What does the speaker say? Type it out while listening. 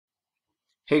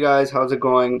Hey guys, how's it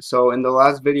going? So in the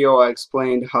last video I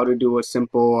explained how to do a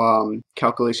simple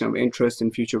calculation of interest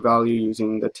and future value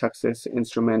using the Texas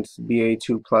Instruments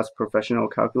BA2 Plus Professional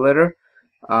Calculator.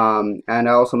 And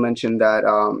I also mentioned that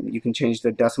you can change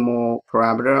the decimal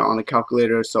parameter on the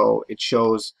calculator so it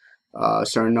shows a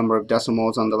certain number of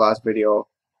decimals. On the last video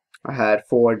I had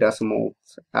 4 decimals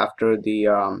after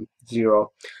the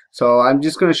 0. So I'm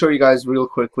just going to show you guys real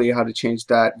quickly how to change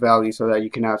that value so that you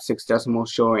can have 6 decimals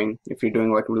showing if you're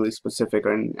doing like a really specific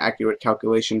or an accurate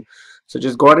calculation. So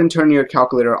just go ahead and turn your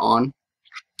calculator on,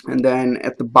 and then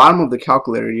at the bottom of the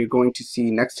calculator you're going to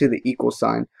see next to the equal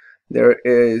sign there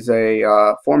is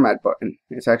a format button.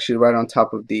 It's actually right on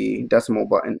top of the decimal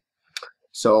button.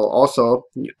 So also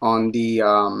on the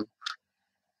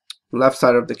left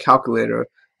side of the calculator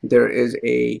there is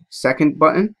a second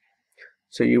button.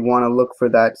 So you want to look for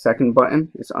that second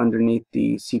button. It's underneath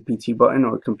the CPT button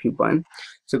or compute button.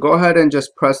 So go ahead and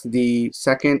just press the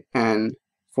second and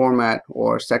format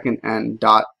or second and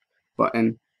dot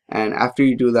button, and after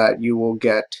you do that you will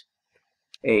get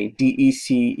a DEC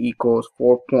equals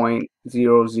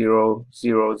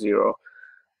 4.0000.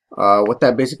 What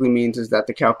that basically means is that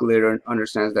the calculator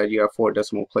understands that you have 4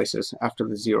 decimal places after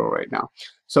the 0 right now.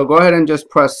 So go ahead and just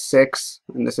press 6.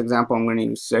 In this example I'm going to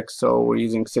use 6, so we're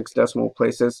using 6 decimal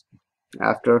places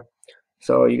after.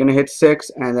 So you're going to hit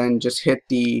 6 and then just hit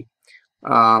the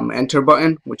enter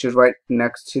button, which is right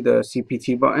next to the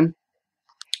CPT button.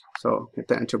 So hit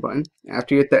the enter button.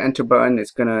 After you hit the enter button,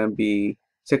 it's going to be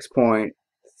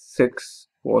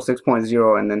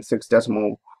 6.0 and then 6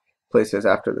 decimal places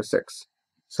after the 6.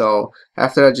 So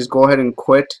after that, just go ahead and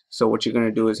quit. So what you're going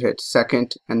to do is hit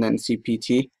second and then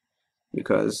CPT,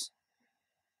 because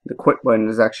the quit button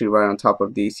is actually right on top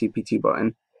of the CPT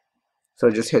button.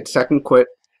 So just hit second quit,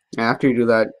 and after you do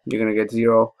that you're going to get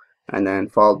 0 and then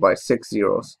followed by 6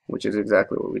 zeros, which is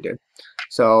exactly what we did.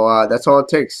 So that's all it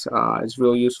takes. It's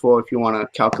real useful if you want to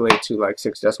calculate to like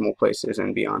 6 decimal places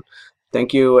and beyond.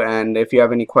 Thank you, and if you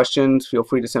have any questions feel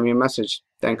free to send me a message.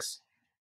 Thanks.